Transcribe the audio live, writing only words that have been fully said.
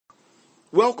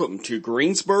Welcome to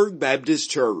Greensburg Baptist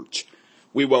Church.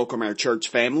 We welcome our church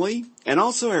family and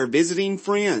also our visiting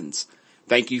friends.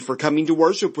 Thank you for coming to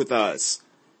worship with us.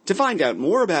 To find out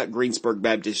more about Greensburg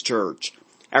Baptist Church,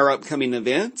 our upcoming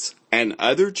events, and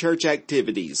other church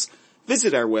activities,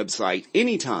 visit our website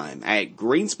anytime at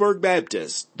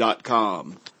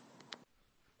greensburgbaptist.com.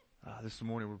 This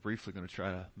morning we're briefly going to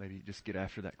try to maybe just get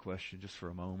after that question just for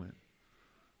a moment.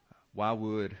 Why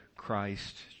would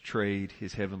Christ trade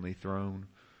his heavenly throne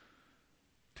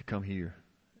to come here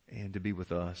and to be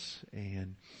with us?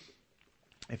 And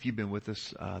if you've been with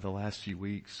us the last few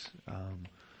weeks,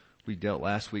 we dealt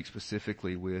last week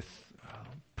specifically with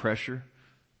pressure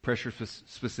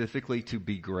specifically to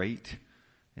be great.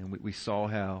 And we saw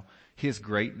how his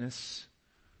greatness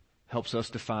helps us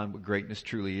define what greatness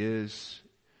truly is.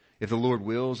 If the Lord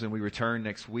wills and we return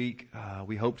next week,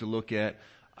 we hope to look at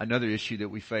another issue that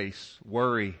we face,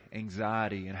 worry,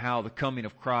 anxiety, and how the coming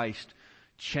of Christ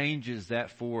changes that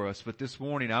for us. But this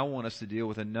morning I want us to deal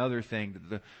with another thing that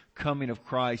the coming of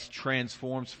Christ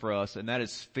transforms for us, and that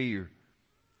is fear.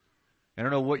 I don't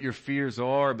know what your fears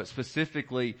are, but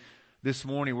specifically this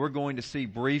morning we're going to see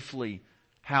briefly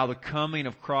how the coming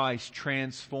of Christ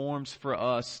transforms for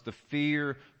us the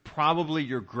fear, probably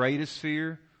your greatest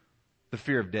fear, the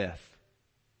fear of death.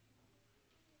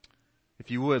 If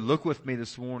you would, look with me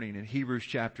this morning in Hebrews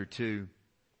chapter 2.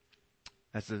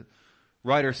 As the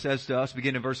writer says to us,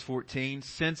 beginning in verse 14,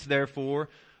 "Since therefore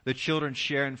the children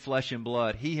share in flesh and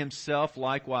blood, he himself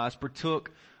likewise partook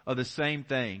of the same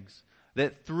things,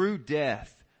 that through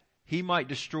death he might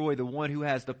destroy the one who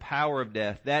has the power of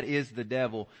death, that is the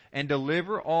devil, and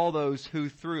deliver all those who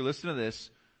through," listen to this,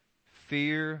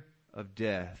 "fear of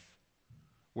death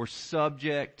were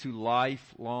subject to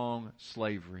lifelong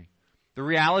slavery." The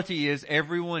reality is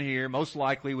everyone here, most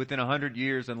likely within 100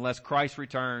 years, unless Christ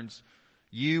returns,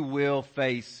 you will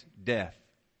face death.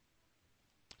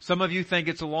 Some of you think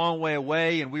it's a long way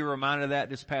away, and we were reminded of that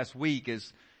this past week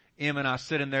as Em and I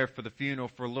sitting there for the funeral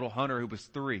for little Hunter who was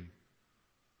 3.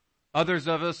 Others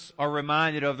of us are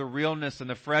reminded of the realness and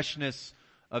the freshness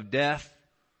of death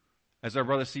as our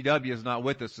brother CW is not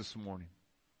with us this morning.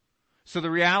 So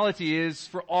the reality is,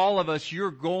 for all of us,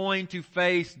 you're going to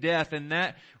face death. And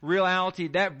that reality,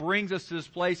 that brings us to this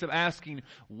place of asking,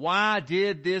 why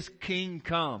did this king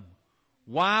come?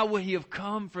 Why would he have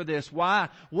come for this? Why?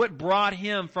 What brought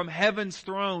him from heaven's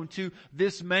throne to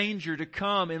this manger to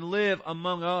come and live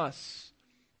among us?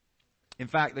 In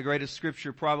fact, the greatest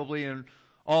scripture probably in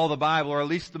all the Bible, or at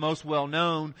least the most well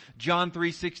known, John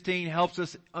 3:16, helps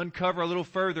us uncover a little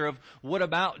further of what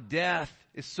about death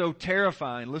is so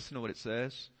terrifying. Listen to what it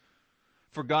says.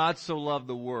 "For God so loved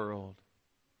the world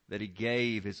that he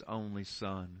gave his only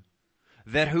Son,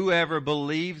 that whoever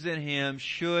believes in him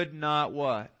should not"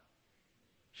 what?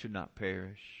 Should not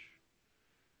perish.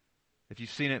 If you've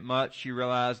seen it much, you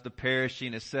realize the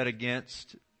perishing is set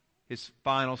against his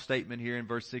final statement here in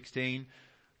verse 16,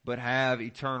 "but have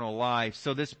eternal life."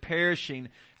 So this perishing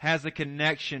has a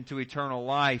connection to eternal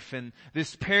life, and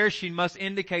this perishing must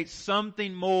indicate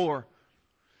something more.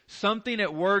 Something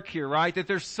at work here, right? That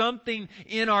there's something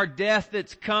in our death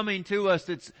that's coming to us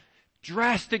that's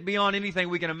drastic beyond anything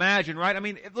we can imagine, right? I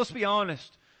mean, let's be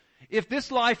honest. If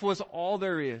this life was all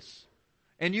there is,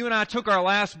 and you and I took our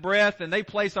last breath and they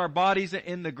placed our bodies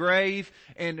in the grave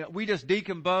and we just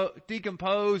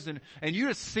decompose and you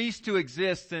just cease to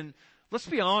exist, then let's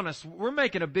be honest, we're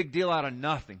making a big deal out of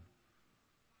nothing.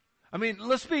 I mean,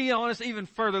 let's be honest even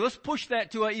further. Let's push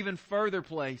that to an even further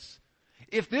place.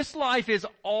 If this life is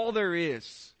all there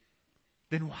is,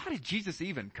 then why did Jesus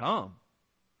even come?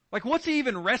 Like, what's he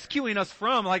even rescuing us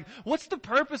from? Like, what's the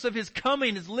purpose of his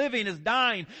coming, his living, his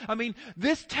dying? I mean,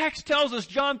 this text tells us,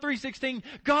 John 3:16,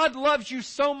 God loves you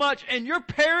so much and your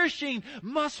perishing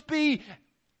must be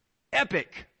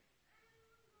epic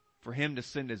for him to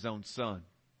send his own Son.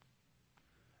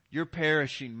 Your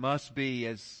perishing must be,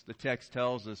 as the text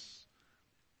tells us,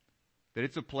 that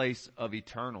it's a place of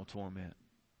eternal torment.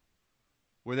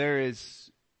 Where there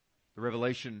is, the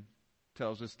Revelation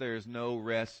tells us there is no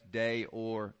rest day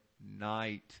or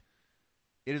night.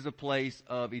 It is a place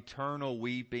of eternal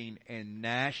weeping and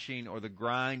gnashing or the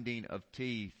grinding of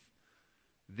teeth.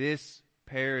 This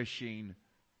perishing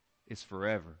is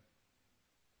forever.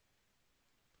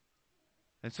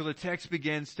 And so the text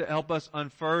begins to help us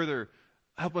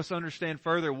understand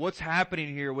further what's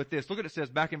happening here with this. Look at it says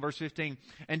back in verse 15,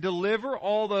 "And deliver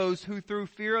all those who through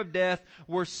fear of death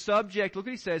were subject," look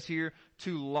what he says here,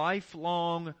 "to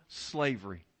lifelong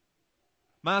slavery."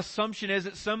 My assumption is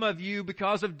that some of you,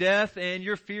 because of death and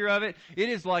your fear of it, it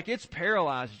is like it's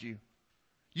paralyzed you.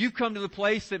 You've come to the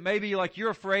place that maybe like you're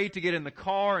afraid to get in the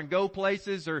car and go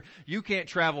places, or you can't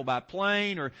travel by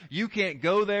plane, or you can't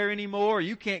go there anymore, or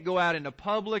you can't go out into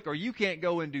public, or you can't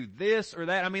go and do this or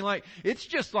that. I mean, like, it's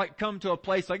just like come to a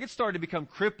place like it's started to become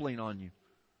crippling on you.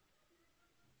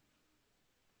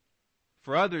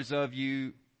 For others of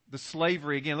you, the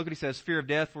slavery, again, look what he says, fear of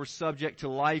death, we're subject to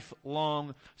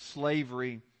lifelong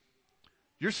slavery.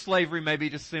 Your slavery may be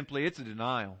just simply, it's a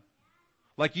denial.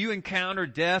 Like you encounter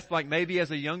death, like maybe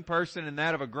as a young person and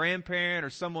that of a grandparent or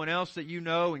someone else that you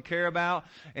know and care about,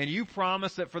 and you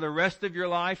promise that for the rest of your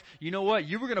life, you know what?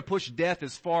 You were going to push death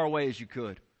as far away as you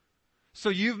could. So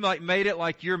you've like made it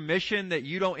like your mission that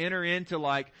you don't enter into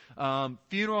like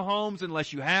funeral homes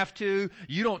unless you have to.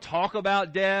 You don't talk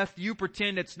about death. You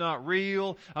pretend it's not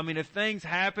real. I mean, if things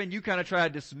happen, you kind of try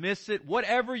to dismiss it.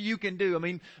 Whatever you can do. I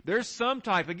mean, there's some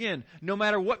type, again, no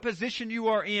matter what position you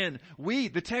are in, we,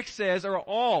 the text says, are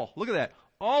all, look at that,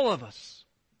 all of us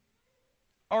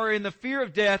are in the fear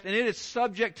of death, and it is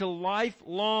subject to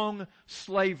lifelong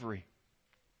slavery.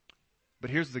 But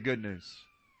here's the good news.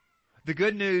 The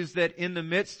good news that in the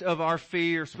midst of our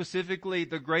fear, specifically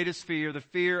the greatest fear, the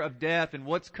fear of death and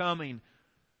what's coming,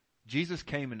 Jesus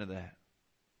came into that.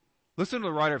 Listen to what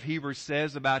the writer of Hebrews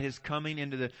says about His coming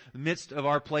into the midst of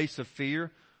our place of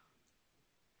fear.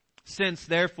 Since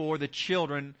therefore the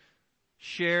children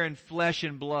share in flesh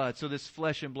and blood. So this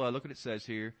flesh and blood, look what it says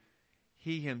here.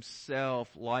 He Himself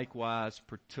likewise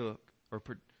partook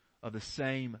of the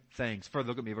same things. Further,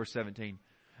 look at me, verse 17.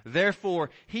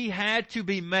 Therefore, He had to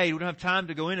be made. We don't have time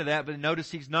to go into that, but notice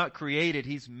He's not created.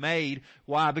 He's made.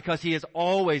 Why? Because He has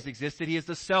always existed. He is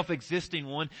the self-existing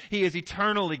one. He is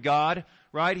eternally God,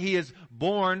 right? He is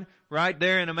born right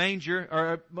there in a manger,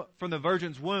 or from the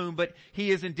virgin's womb, but He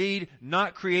is indeed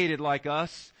not created like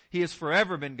us. He has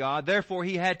forever been God. Therefore,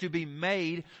 He had to be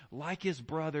made like His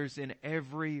brothers in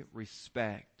every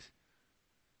respect.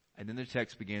 And then the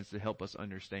text begins to help us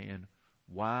understand,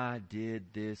 why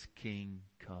did this King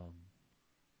come?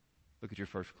 Look at your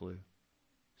first clue.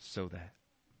 So that.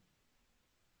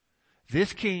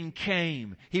 This King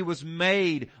came. He was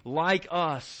made like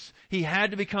us. He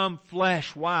had to become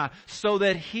flesh. Why? So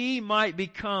that He might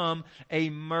become a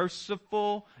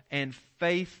merciful and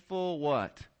faithful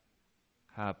what?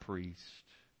 High priest.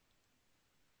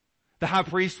 The high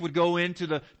priest would go into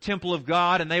the temple of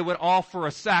God and they would offer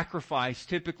a sacrifice,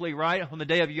 typically, right? On the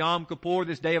day of Yom Kippur,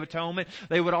 this Day of Atonement,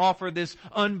 they would offer this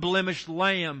unblemished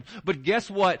lamb. But guess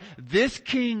what? This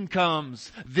King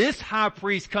comes, this high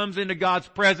priest comes into God's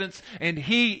presence, and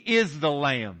He is the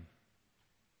lamb.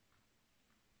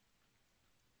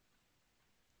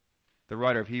 The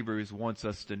writer of Hebrews wants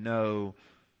us to know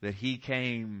that He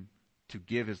came to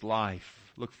give His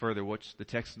life. Look further, the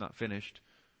text is not finished.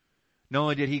 Not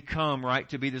only did He come, right,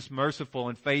 to be this merciful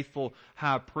and faithful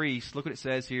high priest, look what it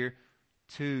says here,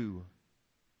 two.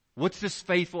 What's this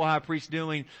faithful high priest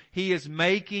doing? He is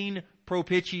making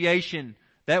propitiation.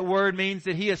 That word means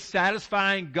that He is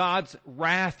satisfying God's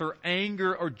wrath or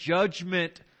anger or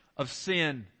judgment of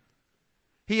sin.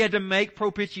 He had to make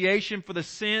propitiation for the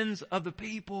sins of the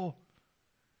people.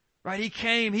 Right? He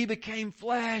came, He became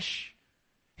flesh.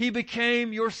 He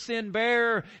became your sin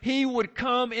bearer. He would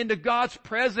come into God's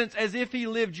presence as if He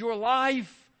lived your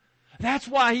life. That's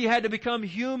why He had to become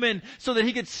human, so that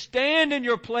He could stand in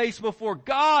your place before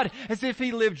God as if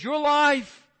He lived your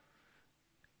life.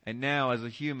 And now as a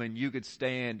human, you could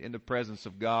stand in the presence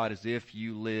of God as if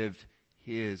you lived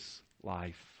His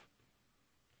life.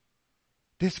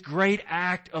 This great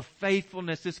act of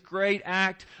faithfulness, this great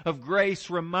act of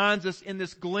grace reminds us in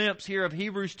this glimpse here of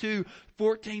Hebrews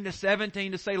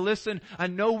 2:14-17 to say, listen, I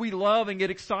know we love and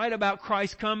get excited about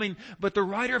Christ coming, but the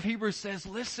writer of Hebrews says,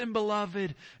 listen,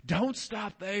 beloved, don't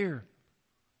stop there.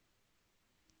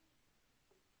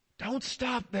 Don't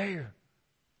stop there.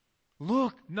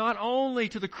 Look not only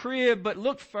to the crib, but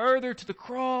look further to the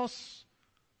cross.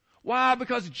 Why?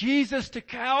 Because Jesus to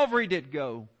Calvary did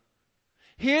go.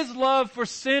 His love for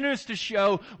sinners to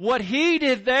show what He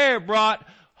did there brought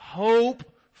hope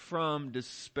from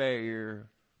despair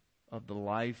of the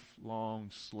lifelong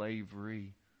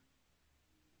slavery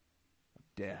of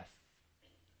death.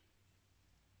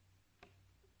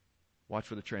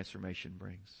 Watch what the transformation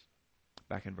brings.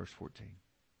 Back in verse 14.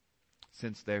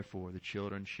 Since therefore the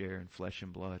children share in flesh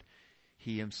and blood,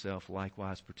 He Himself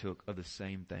likewise partook of the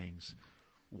same things.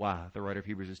 Why? The writer of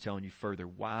Hebrews is telling you further.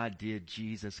 Why did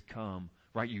Jesus come?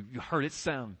 Right, you heard it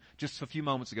sound just a few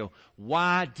moments ago.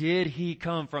 Why did He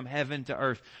come from heaven to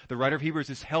earth? The writer of Hebrews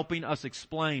is helping us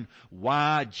explain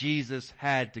why Jesus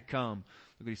had to come.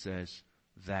 Look what he says.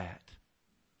 Look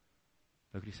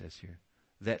what he says here.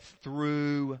 That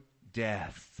through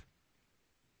death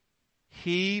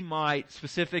he might,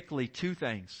 specifically two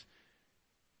things.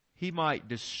 He might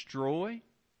destroy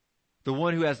the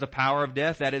one who has the power of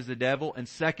death, that is the devil. And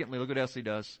secondly, look what else he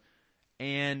does.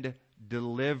 And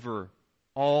deliver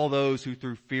all those who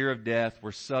through fear of death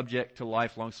were subject to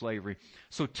lifelong slavery.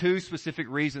 So two specific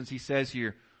reasons he says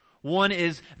here. One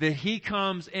is that he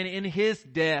comes and in his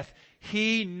death,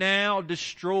 he now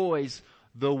destroys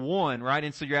the one, right?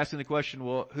 And so you're asking the question,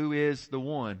 well, who is the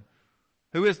one?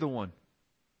 Who is the one?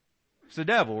 It's the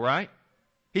devil, right?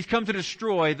 He's come to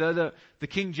destroy. The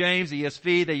King James, the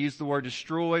ESV, they use the word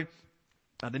destroy.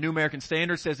 The New American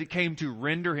Standard says it came to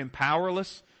render him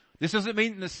powerless. This doesn't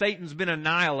mean that Satan's been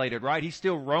annihilated, right? He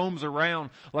still roams around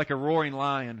like a roaring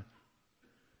lion.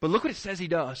 But look what it says he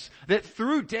does. That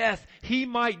through death, he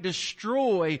might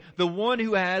destroy the one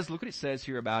who has, look what it says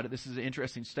here about it. This is an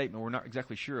interesting statement we're not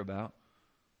exactly sure about.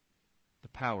 The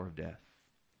power of death.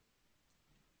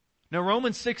 Now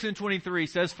Romans 6:23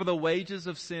 says, for the wages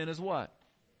of sin is what?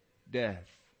 Death.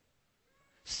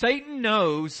 Satan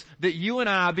knows that you and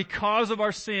I, because of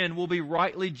our sin, will be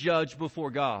rightly judged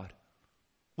before God.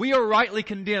 We are rightly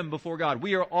condemned before God.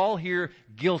 We are all here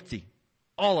guilty.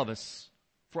 All of us.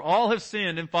 For all have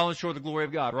sinned and fallen short of the glory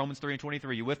of God. Romans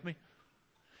 3:23. You with me?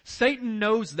 Satan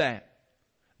knows that.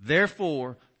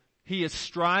 Therefore, he is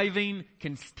striving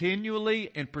continually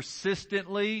and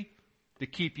persistently to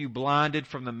keep you blinded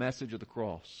from the message of the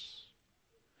cross.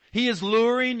 He is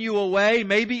luring you away,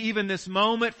 maybe even this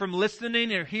moment, from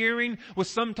listening or hearing with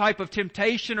some type of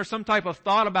temptation or some type of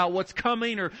thought about what's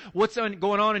coming or what's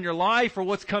going on in your life or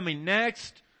what's coming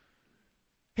next.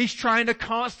 He's trying to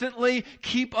constantly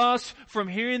keep us from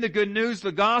hearing the good news,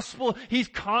 the gospel. He's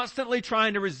constantly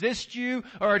trying to resist you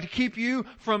or to keep you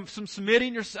from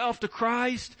submitting yourself to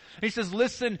Christ. He says,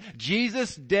 listen,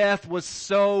 Jesus' death was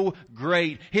so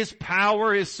great. His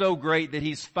power is so great that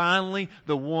He's finally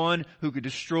the one who could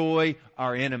destroy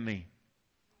our enemy.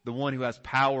 The one who has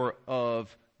power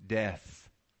of death.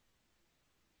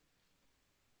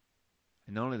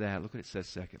 And not only that, look what it says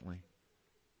secondly.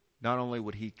 Not only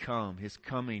would He come, His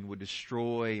coming would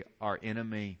destroy our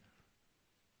enemy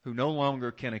who no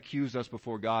longer can accuse us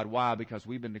before God. Why? Because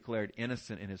we've been declared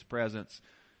innocent in His presence.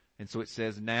 And so it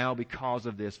says now because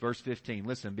of this, verse 15,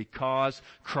 listen, because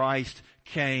Christ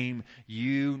came,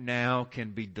 you now can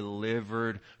be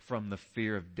delivered from the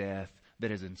fear of death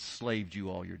that has enslaved you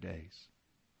all your days.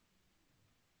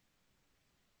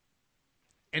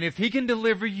 And if He can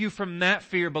deliver you from that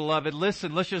fear, beloved,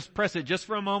 listen, let's just press it just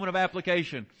for a moment of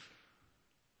application.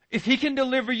 If He can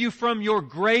deliver you from your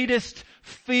greatest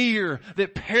fear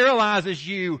that paralyzes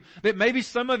you, that maybe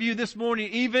some of you this morning,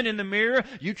 even in the mirror,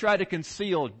 you try to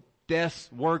conceal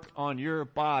death's work on your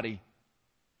body.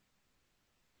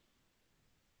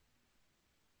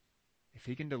 If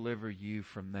He can deliver you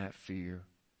from that fear,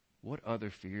 what other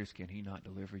fears can He not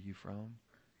deliver you from?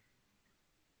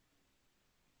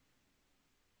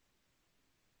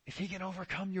 If He can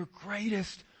overcome your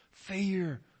greatest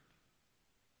fear,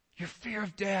 your fear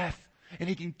of death, and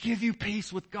He can give you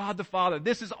peace with God the Father.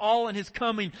 This is all in His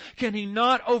coming. Can He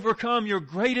not overcome your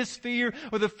greatest fear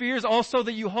or the fears also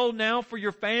that you hold now for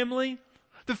your family?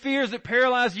 The fears that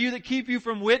paralyze you, that keep you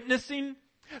from witnessing?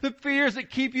 The fears that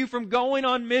keep you from going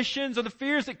on missions, or the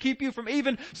fears that keep you from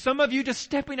even some of you just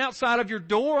stepping outside of your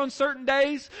door on certain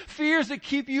days? Fears that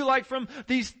keep you like from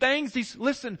these things,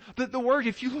 listen, the word,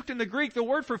 if you looked in the Greek, the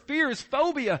word for fear is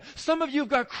phobia. Some of you have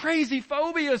got crazy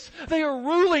phobias. They are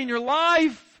ruling your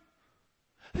life.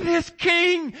 This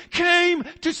King came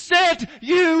to set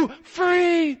you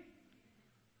free.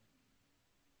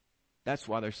 That's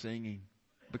why they're singing.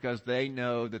 Because they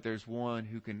know that there's one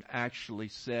who can actually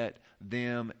set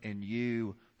them and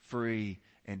you free,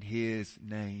 and His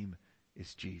name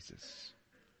is Jesus.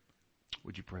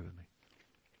 Would you pray with me?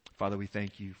 Father, we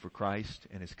thank You for Christ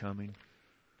and His coming.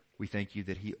 We thank You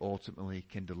that He ultimately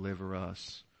can deliver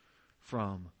us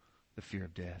from the fear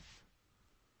of death.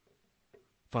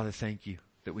 Father, thank You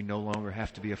that we no longer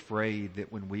have to be afraid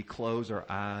that when we close our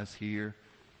eyes here,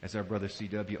 as our brother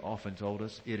C.W. often told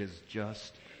us, it is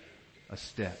just a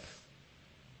step.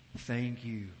 Thank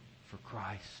You for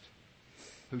Christ,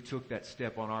 who took that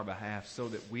step on our behalf so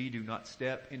that we do not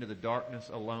step into the darkness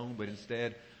alone, but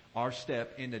instead our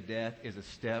step into death is a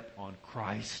step on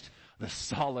Christ, the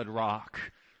solid rock,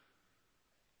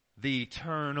 the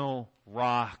eternal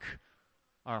rock.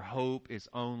 Our hope is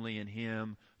only in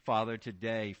Him. Father,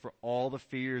 today, for all the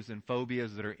fears and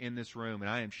phobias that are in this room, and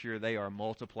I am sure they are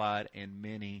multiplied and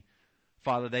many,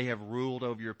 Father, they have ruled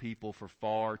over Your people for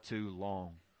far too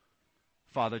long.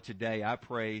 Father, today I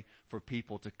pray for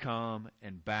people to come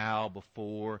and bow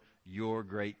before Your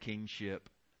great kingship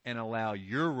and allow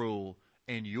Your rule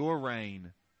and Your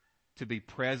reign to be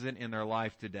present in their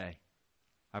life today.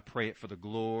 I pray it for the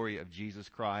glory of Jesus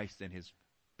Christ and his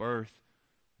birth,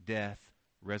 death,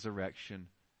 resurrection,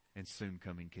 and soon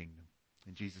coming kingdom.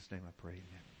 In Jesus' name I pray,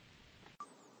 amen.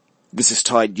 This is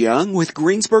Todd Young with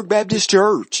Greensburg Baptist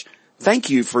Church. Thank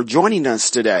you for joining us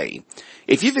today.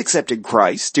 If you've accepted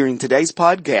Christ during today's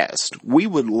podcast, we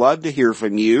would love to hear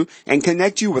from you and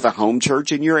connect you with a home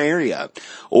church in your area.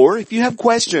 Or if you have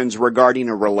questions regarding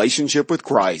a relationship with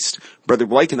Christ, Brother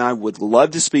Blake and I would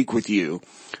love to speak with you.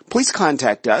 Please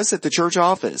contact us at the church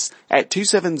office at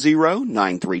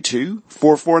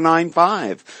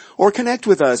 270-932-4495 or connect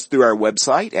with us through our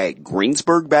website at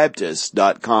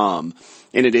greensburgbaptist.com.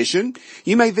 In addition,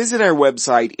 you may visit our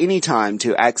website anytime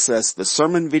to access the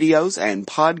sermon videos and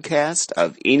podcast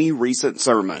of any recent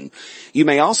sermon. You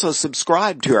may also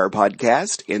subscribe to our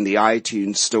podcast in the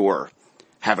iTunes store.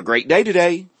 Have a great day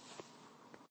today.